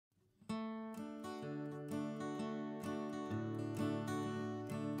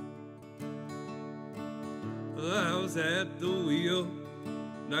Well, I was at the wheel,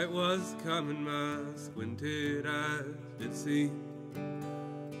 night was coming, my squinted eyes did see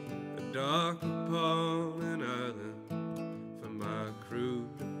a dock upon an island for my crew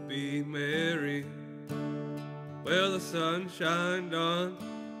to be merry. Well, the sun shined on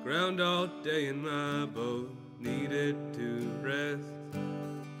ground all day and my boat needed to rest,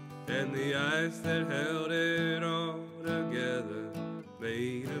 and the ice that held it all together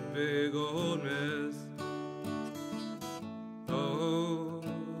made a big old mess. Oh,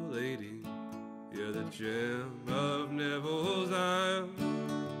 lady, you're the gem of Neville's Isle.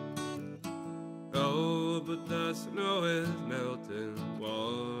 Oh, but the snow is melting,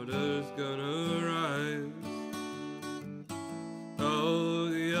 water's gonna rise. Oh,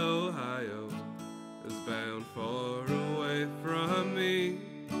 the Ohio is bound far away from me,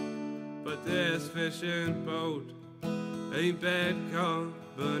 but this fishing boat ain't bad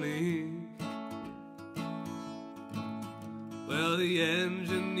company. Well, the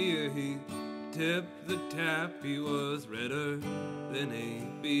engineer, he tipped the tap, he was redder than a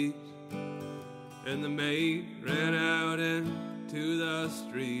beet, and the mate ran out into the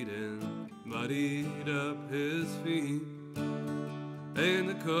street and muddied up his feet, and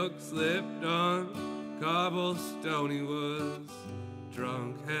the cook slipped on cobblestone, he was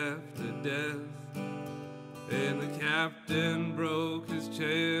drunk half to death, and the captain broke his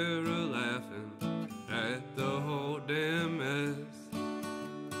chair a-laughing at the whole damn mess.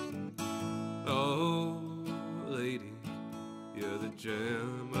 Oh, lady, you're the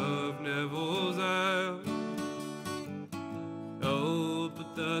gem of Neville's Isle. Oh,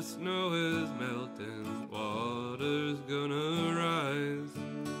 but the snow is melting, water's gonna rise.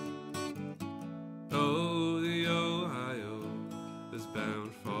 Oh, the Ohio is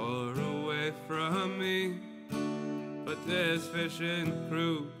bound far away from me, but this fishing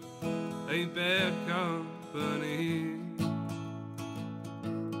crew ain't bad company.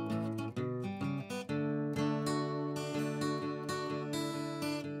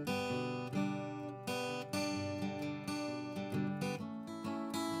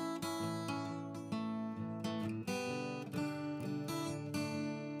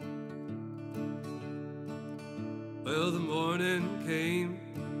 Well, the morning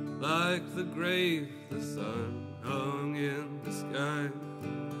came like the grave, the sun hung in the sky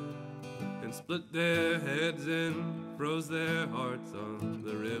and split their heads and froze their hearts on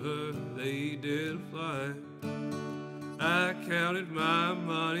the river they did fly. I counted my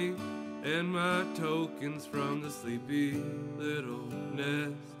money and my tokens from the sleepy little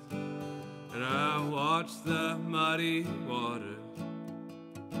nest, and I watched the muddy water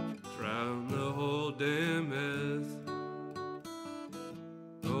drown the whole damn mess.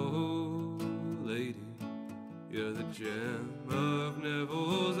 Oh, lady, you're the gem of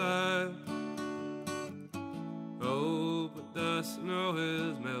Neville's Isle. Oh, but the snow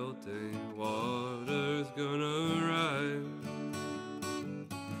is melting, water's gonna rise.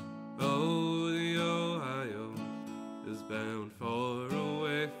 Oh, the Ohio is bound far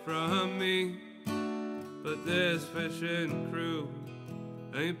away from me, but this fishing crew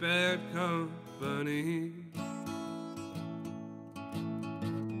ain't bad company.